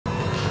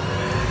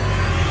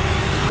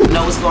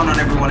Know what's going on,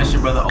 everyone? It's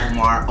your brother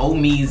Omar.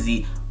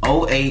 Omeezy.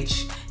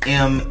 O-H-M-E-E-Z-Z-Y.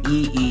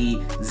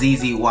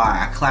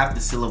 I clap the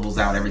syllables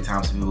out every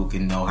time so people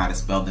can know how to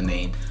spell the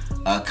name.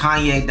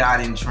 Kanye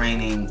died in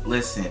training.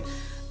 Listen,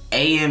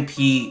 AMP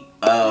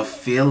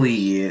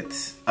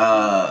affiliate.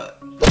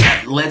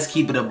 Let's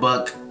keep it a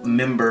buck.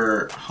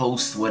 Member,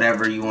 host,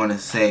 whatever you want to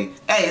say.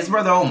 Hey, it's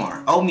brother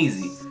Omar.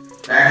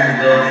 Omeezy. Back in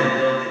the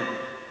building.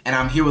 And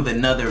I'm here with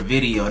another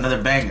video,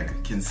 another banger.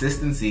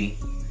 Consistency.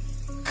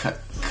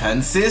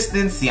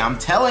 Consistency, I'm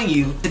telling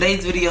you.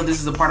 Today's video,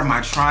 this is a part of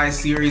my try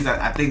series.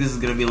 I think this is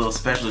gonna be a little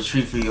special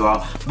treat for you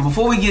all. But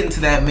before we get into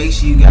that, make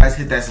sure you guys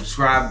hit that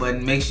subscribe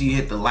button. Make sure you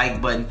hit the like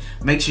button.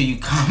 Make sure you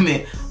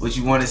comment what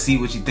you want to see,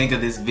 what you think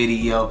of this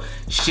video.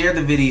 Share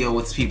the video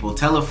with people.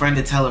 Tell a friend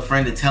to tell a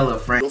friend to tell a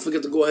friend. Don't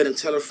forget to go ahead and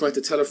tell a friend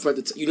to tell a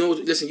friend to you know,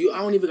 listen, I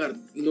don't even gotta,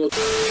 you know.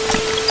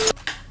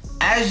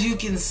 As you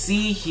can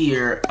see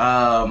here,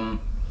 oh,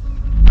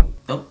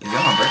 is that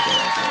my birthday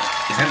right there?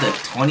 Is that the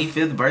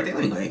 25th birthday?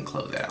 Let me go ahead and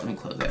close that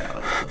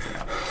out.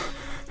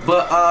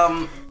 But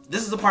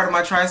this is a part of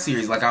my try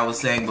series, like I was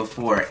saying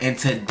before. And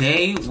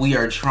today we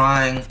are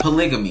trying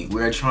polygamy.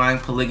 We are trying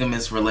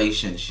polygamous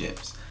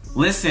relationships.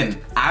 Listen,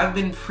 I've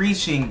been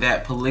preaching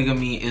that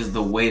polygamy is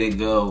the way to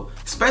go,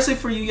 especially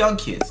for you young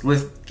kids.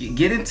 Let's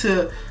get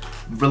into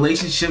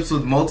relationships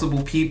with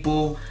multiple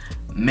people.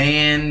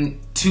 Man,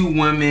 two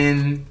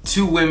women,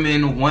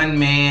 one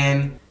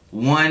man,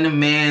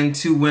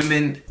 two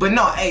women. But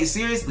no, hey,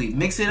 seriously,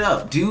 mix it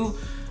up. Do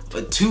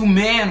a 2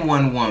 man,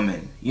 1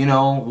 woman. You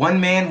know,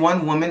 1 man,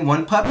 1 woman,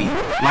 1 puppy.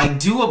 Like,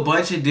 do a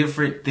bunch of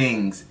different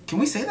things. Can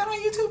we say that on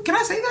YouTube? Can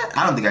I say that?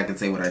 I don't think I can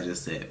say what I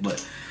just said,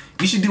 but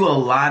you should do a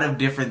lot of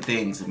different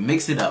things.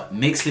 Mix it up,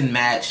 mix and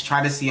match.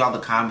 Try to see all the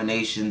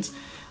combinations.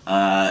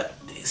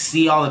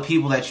 See all the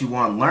people that you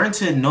want. Learn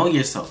to know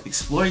yourself.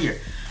 Explore your...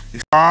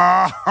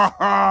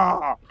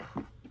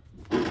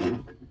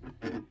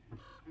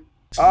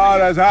 Oh,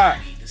 that's hot.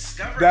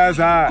 That's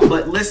hot.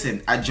 But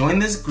listen, I joined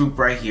this group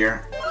right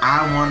here.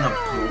 I want a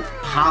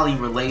poly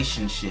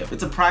relationship.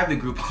 It's a private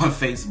group on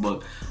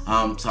Facebook,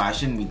 so I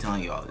shouldn't be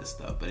telling you all this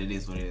stuff, but it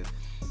is what it is.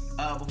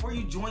 Before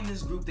you join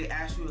this group, they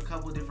ask you a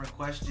couple of different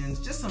questions,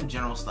 just some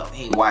general stuff.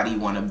 Hey, why do you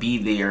want to be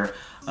there?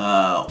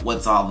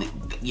 What's all the,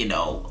 you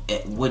know,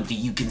 what do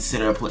you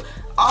consider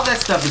all that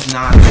stuff is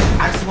nonsense.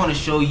 I just want to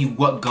show you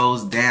what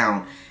goes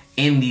down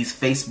in these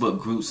Facebook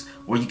groups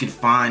where you can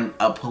find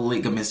a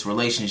polygamous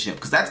relationship.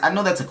 Because I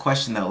know that's a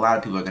question that a lot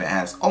of people are going to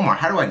ask. Omar,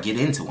 how do I get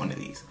into one of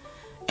these?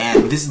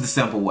 And this is the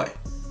simple way.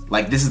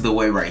 Like, this is the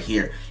way right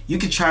here. You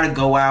could try to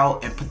go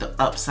out and put the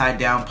upside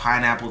down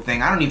pineapple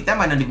thing. That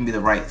might not even be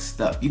the right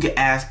stuff. You could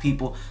ask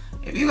people,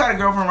 if you got a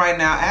girlfriend right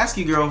now, ask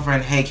your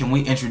girlfriend, hey, can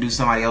we introduce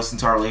somebody else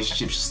into our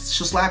relationship?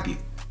 She'll slap you.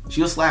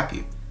 She'll slap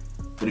you.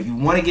 But if you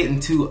want to get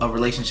into a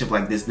relationship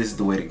like this, this is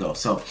the way to go.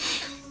 So,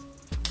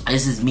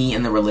 this is me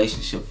in the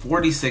relationship.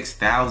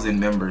 46,000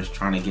 members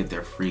trying to get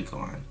their freak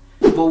on.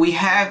 What we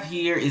have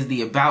here is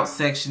the about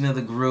section of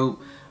the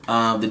group,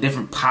 the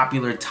different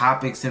popular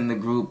topics in the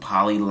group,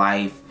 poly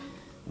life,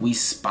 we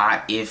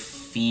spot I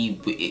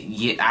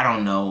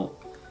don't know.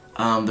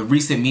 The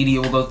recent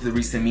media, we'll go through the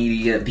recent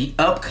media, the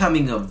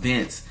upcoming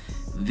events.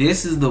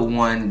 This is the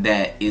one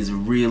that is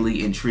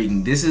really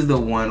intriguing. This is the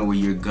one where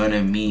you're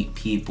gonna meet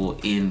people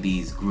in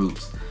these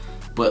groups.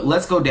 But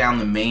let's go down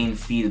the main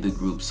feed of the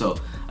group. So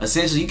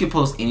essentially, you can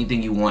post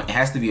anything you want. It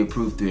has to be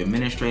approved through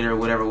administrator or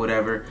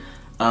whatever.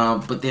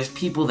 But there's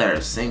people that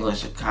are single in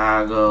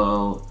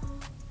Chicago.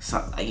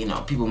 So, you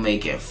know, people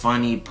making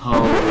funny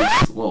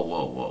posts.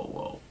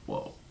 Whoa.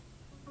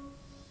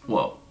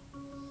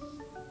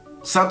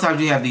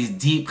 Sometimes you have these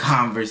deep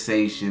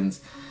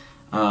conversations.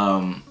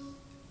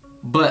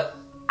 But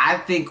I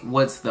think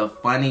what's the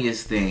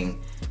funniest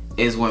thing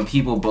is when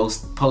people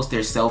post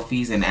their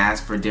selfies and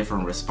ask for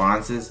different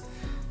responses.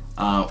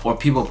 Or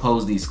people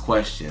pose these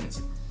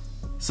questions.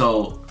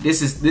 So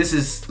this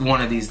is one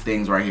of these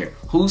things right here.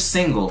 Who's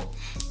single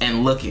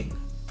and looking,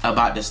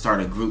 about to start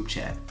a group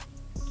chat?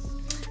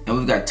 And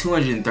we've got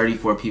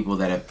 234 people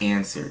that have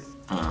answered,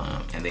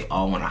 and they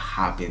all want to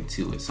hop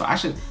into it. So I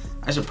should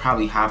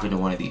probably hop into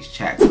one of these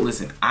chats.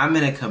 Listen, I'm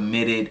in a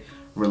committed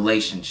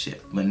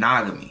relationship,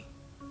 monogamy.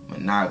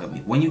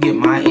 When you get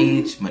my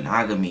age,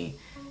 monogamy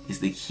is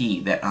the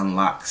key that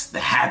unlocks the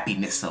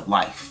happiness of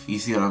life. You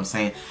see what I'm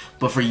saying?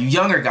 But for you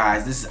younger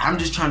guys, I'm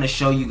just trying to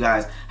show you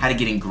guys how to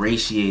get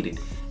ingratiated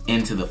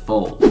into the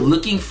fold.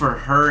 Looking for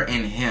her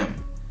and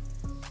him,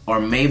 or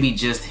maybe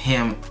just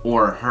him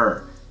or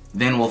her,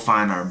 then we'll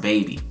find our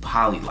baby.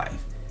 Poly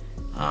life.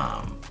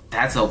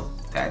 That's a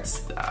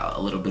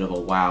little bit of a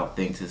wild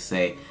thing to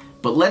say.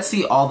 But let's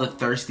see all the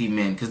thirsty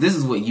men, because this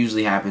is what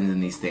usually happens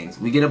in these things.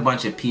 We get a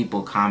bunch of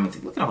people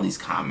commenting. Look at all these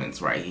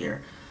comments right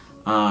here.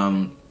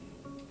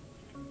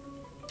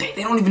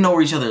 They don't even know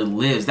where each other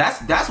lives.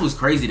 That's what's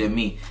crazy to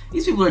me.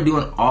 These people are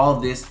doing all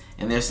this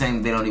and they're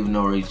saying they don't even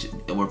know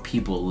where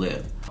people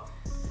live.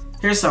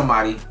 Here's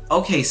somebody.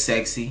 Okay,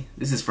 sexy.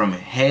 This is from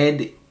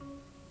Head,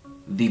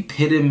 the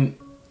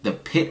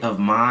pit of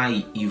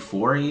my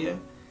euphoria.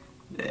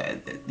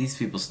 These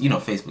people, you know,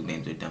 Facebook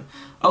names are dumb.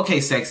 Okay,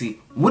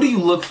 sexy. What do you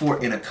look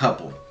for in a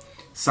couple?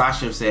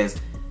 Sasha says,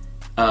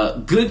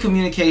 good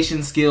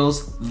communication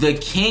skills, the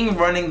king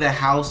running the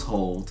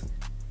household.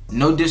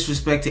 No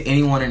disrespect to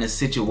anyone in a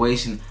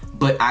situation,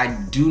 but I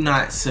do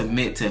not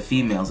submit to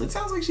females. It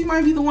sounds like she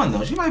might be the one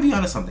though. She might be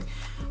onto something.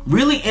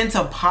 Really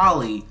into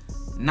poly,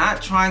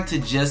 not trying to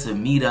just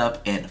meet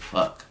up and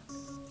fuck.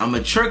 A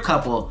mature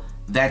couple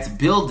that's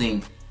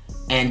building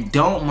and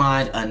don't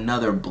mind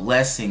another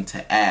blessing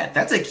to add.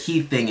 That's a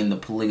key thing in the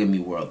polygamy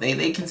world.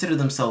 They consider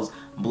themselves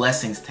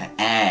blessings to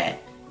add.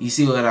 You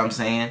see what I'm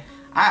saying?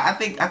 I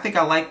think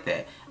I like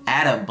that.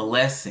 Add a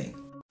blessing.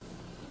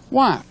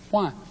 Why?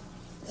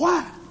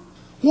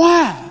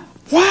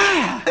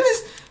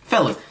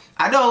 Fellas,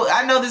 I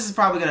know this is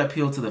probably gonna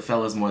appeal to the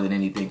fellas more than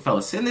anything.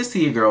 Fellas, send this to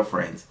your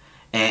girlfriends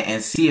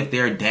and see if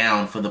they're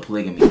down for the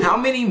polygamy. How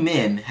many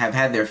men have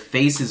had their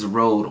faces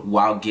rolled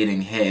while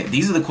getting head?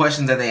 These are the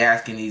questions that they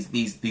ask in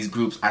these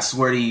groups. I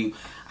swear to you,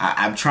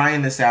 I'm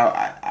trying this out.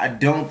 I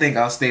don't think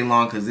I'll stay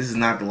long because this is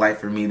not the life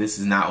for me. This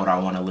is not what I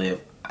want to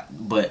live.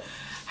 But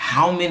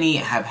how many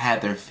have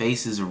had their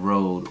faces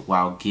rolled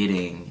while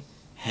getting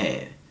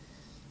head?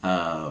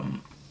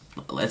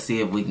 Let's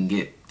see if we can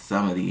get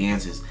some of the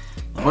answers.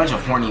 A bunch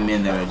of horny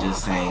men that are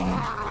just saying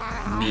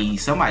me.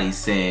 Somebody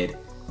said,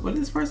 what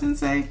did this person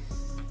say?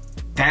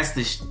 That's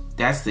the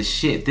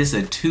shit. This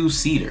is a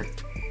 2-seater.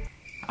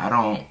 I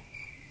don't.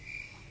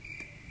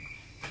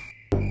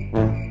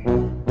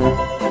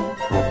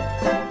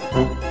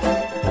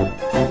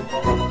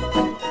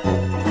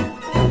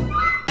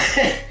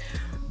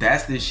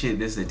 That's the shit.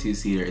 This is a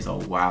 2-seater is a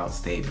wild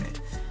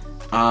statement.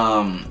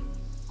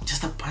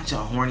 Just a bunch of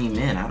horny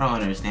men. I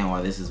don't understand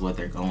why this is what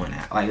they're going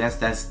at. Like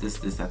that's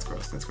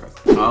gross. That's gross.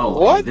 Oh,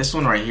 what? This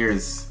one right here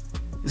is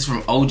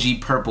from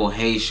OG Purple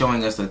Haze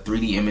showing us a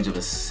 3D image of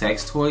a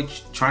sex toy,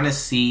 trying to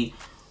see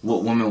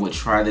what woman would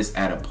try this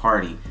at a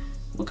party.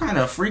 What kind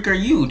of freak are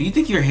you? Do you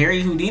think you're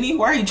Harry Houdini?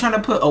 Why are you trying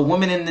to put a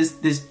woman in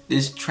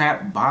this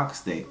trap box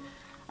thing?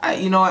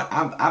 You know what?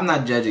 I'm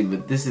not judging,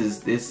 but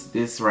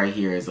this right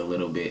here is a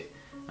little bit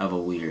of a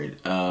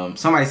weird.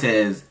 Somebody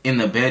says in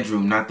the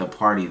bedroom, not the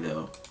party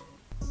though.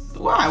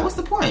 Why? What's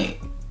the point?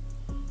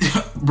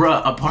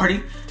 Bruh, a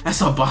party?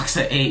 That's a box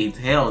of AIDS.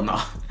 Hell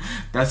no.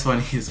 That's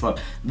funny as fuck.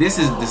 This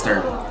is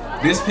disturbing.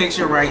 This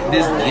picture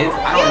this gif,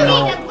 I don't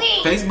know.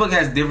 Facebook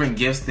has different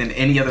gifs than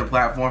any other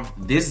platform.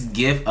 This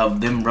gif of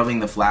them rubbing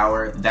the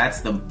flower,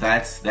 that's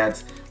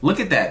look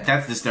at that.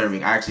 That's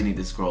disturbing. I actually need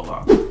to scroll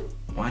off.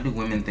 Why do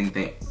women think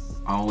they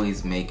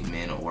always make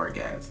men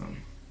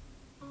orgasm?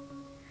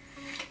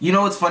 You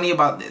know what's funny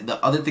about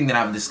the other thing that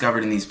I've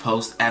discovered in these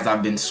posts as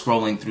I've been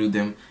scrolling through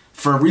them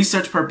for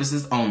research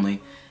purposes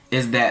only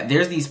is that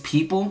there's these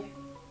people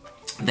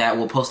that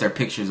will post their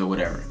pictures or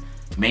whatever.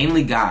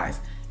 Mainly guys.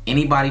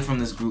 Anybody from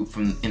this group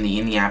in the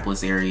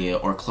Indianapolis area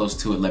or close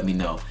to it, let me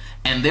know.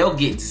 And they'll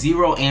get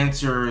 0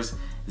 answers,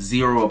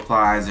 0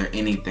 replies, or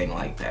anything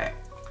like that.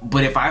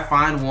 But if I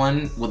find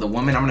one with a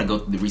woman, I'm gonna go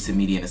through the recent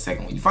media in a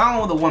second. When you find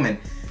one with a woman,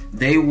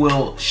 they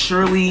will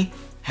surely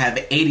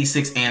have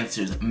 86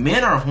 answers.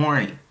 Men are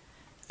horny.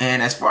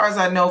 And as far as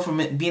I know from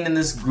being in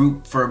this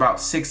group for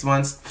about 6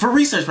 months, for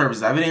research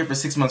purposes, I've been here for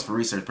 6 months for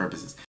research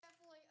purposes.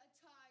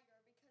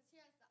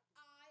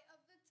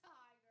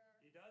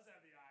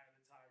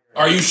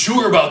 Are you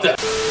sure about that?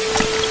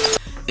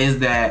 Is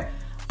that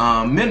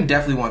men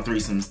definitely want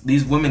threesomes.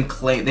 These women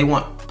claim they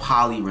want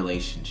poly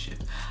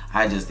relationships.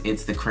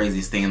 It's the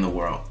craziest thing in the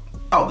world.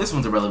 Oh, this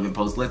one's a relevant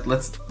post.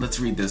 Let's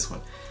read this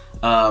one.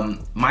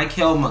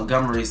 Michael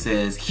Montgomery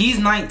says, he's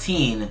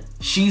 19,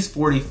 she's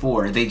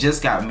 44. They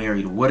just got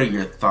married. What are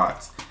your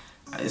thoughts?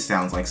 It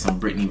sounds like some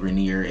Brittany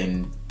Renier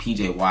and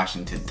PJ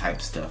Washington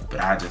type stuff,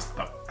 but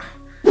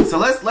So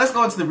let's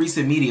go into the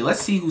recent media.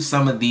 Let's see who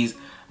some of these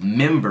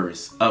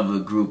members of the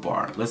group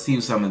are. Let's see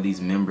who some of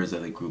these members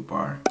of the group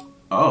are.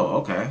 Oh,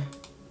 okay.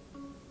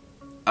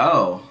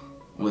 Oh,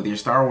 with your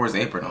Star Wars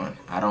apron on.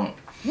 I don't.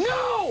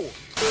 No!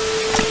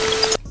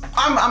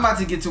 I'm about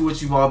to get to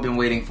what you've all been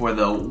waiting for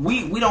though.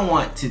 We don't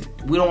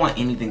want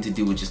anything to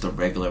do with just a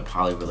regular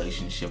poly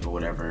relationship or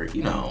whatever,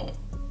 you know.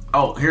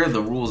 Oh, here are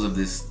the rules of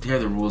this. Here are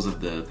the rules of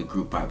the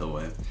group, by the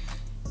way.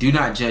 Do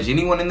not judge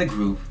anyone in the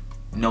group.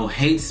 No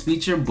hate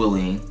speech or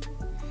bullying.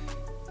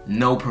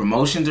 No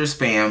promotions or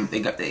spam. They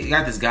got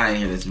this guy in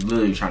here that's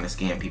literally trying to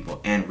scam people.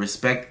 And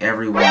respect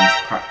everyone's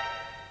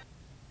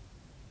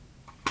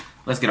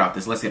Let's get off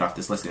this.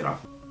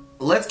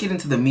 Let's get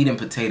into the meat and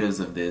potatoes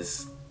of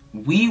this.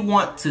 We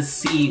want to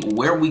see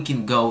where we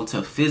can go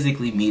to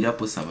physically meet up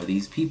with some of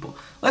these people.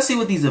 Let's see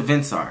what these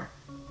events are.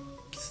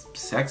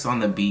 Sex on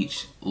the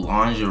Beach,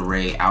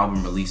 lingerie,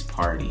 album release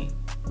party.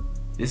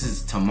 This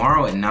is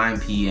tomorrow at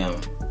 9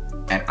 p.m.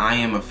 at I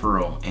Am a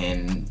Furl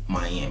in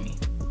Miami.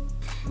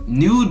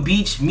 Nude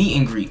beach meet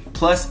and greet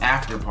plus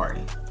after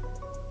party.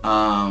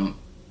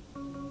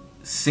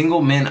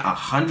 Single men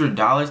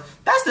 $100.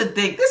 That's the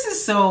thing.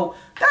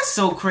 That's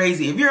so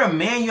crazy. If you're a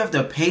man, you have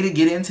to pay to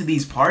get into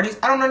these parties.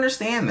 I don't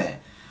understand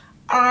that.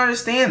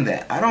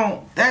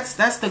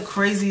 That's the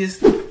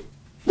craziest.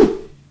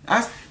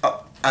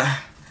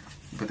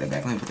 Put that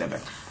back. Let me put that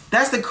back.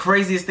 That's the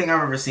craziest thing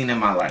I've ever seen in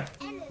my life.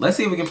 Let's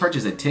see if we can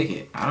purchase a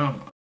ticket. I don't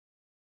know.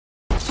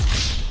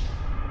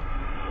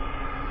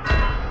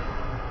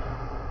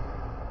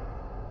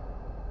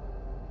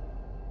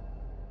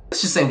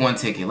 Let's just say one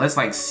ticket. Let's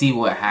like see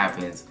what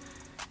happens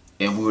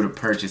if we were to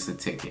purchase a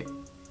ticket.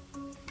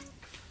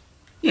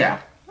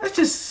 Yeah, let's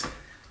just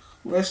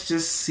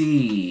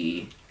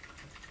see.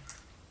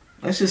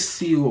 Let's just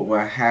see what will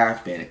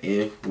happen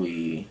if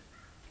we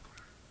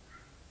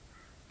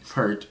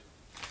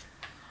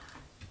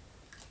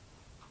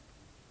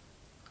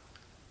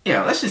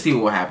let's just see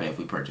what will happen if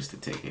we purchase the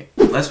ticket.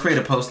 Let's create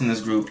a post in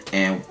this group,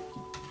 and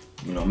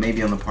you know,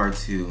 maybe on the part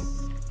 2,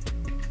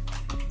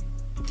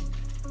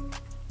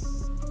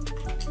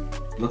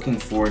 looking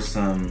for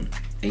some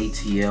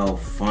ATL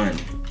fun.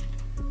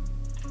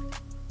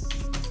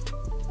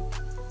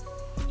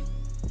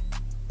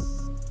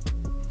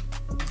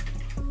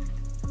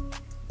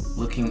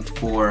 Looking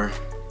for,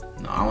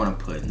 no, I want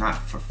to put not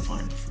for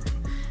fun,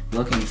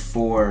 looking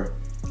for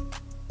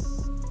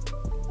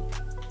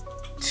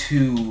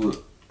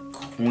 2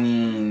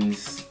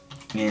 queens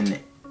in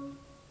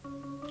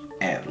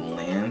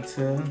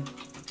Atlanta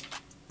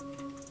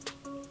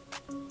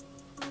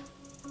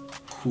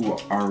who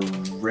are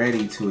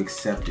ready to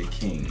accept a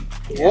king.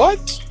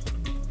 What?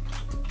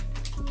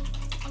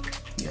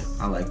 Yeah,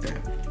 I like that.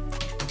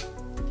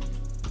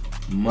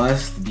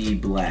 Must be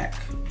black.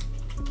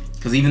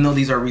 Because even though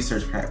these are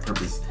research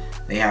purposes,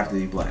 they have to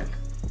be black.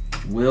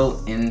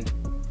 Will entertain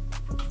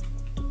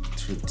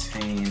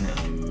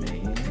a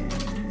man.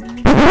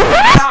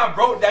 Nah,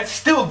 bro, that's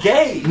still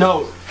gay.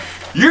 No.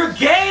 You're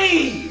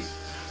gay!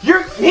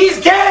 He's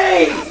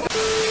gay!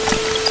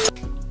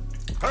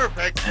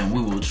 Perfect. And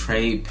we will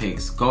trade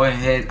pics. Go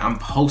ahead, I'm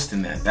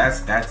posting that.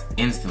 That's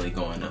instantly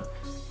going up.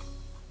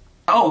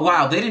 Oh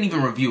wow, they didn't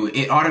even review it.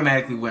 It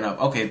automatically went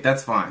up. Okay,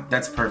 that's fine.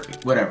 That's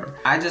perfect. Whatever.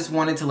 I just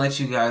wanted to let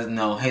you guys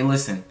know, hey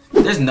listen,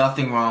 there's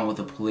nothing wrong with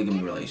a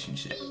polygamy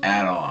relationship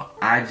at all.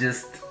 Are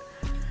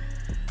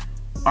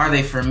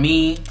they for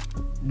me?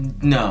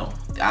 No.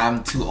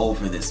 I'm too old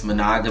for this.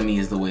 Monogamy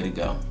is the way to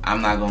go.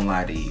 I'm not gonna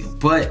lie to you.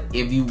 But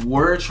if you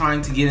were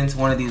trying to get into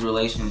one of these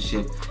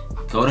relationships,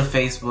 go to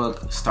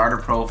Facebook, start a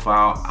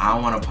profile. I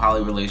want a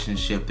poly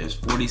relationship. There's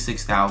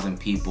 46,000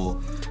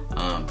 people.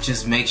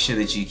 Just make sure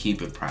that you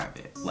keep it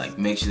private. Like,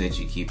 make sure that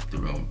you keep the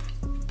room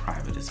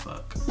private as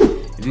fuck.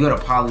 If you go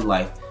to Poly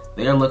Life,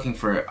 they are looking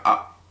for,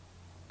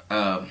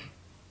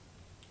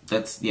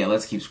 let's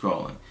keep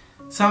scrolling.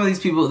 Some of these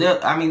people,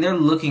 they're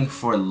looking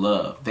for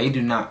love. They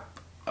do not,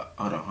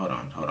 hold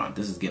on.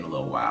 This is getting a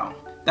little wild.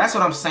 That's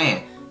what I'm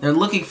saying. They're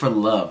looking for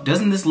love.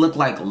 Doesn't this look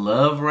like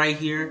love right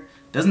here?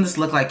 Doesn't this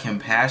look like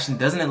compassion?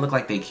 Doesn't it look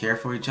like they care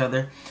for each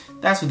other?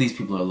 That's what these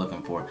people are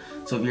looking for.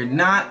 So if you're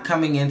not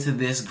coming into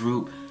this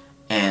group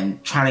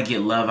and trying to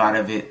get love out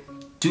of it,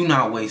 do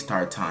not waste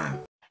our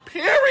time.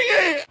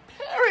 Period.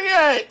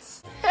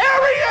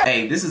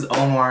 Hey, this is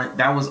Omar.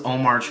 That was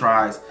Omar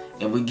Tries.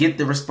 If we get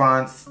the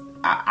response,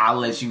 I'll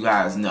let you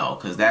guys know.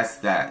 Because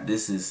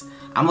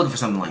I'm looking for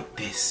something like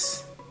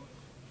this.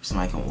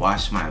 Somebody can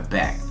wash my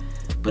back.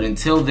 But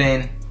until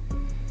then,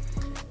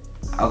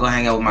 I'll go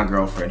hang out with my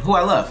girlfriend, who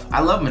I love.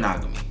 I love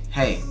monogamy.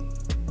 Hey,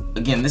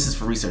 again, this is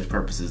for research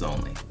purposes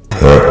only.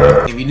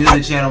 If you're new to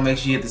the channel, make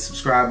sure you hit the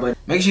subscribe button.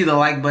 Make sure you hit the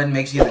like button.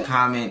 Make sure you hit the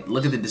comment.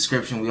 Look at the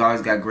description. We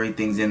always got great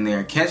things in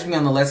there. Catch me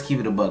on the Let's Keep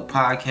It a Buck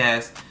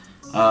podcast.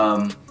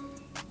 And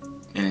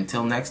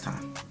until next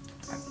time,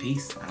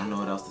 peace. I don't know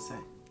what else to say.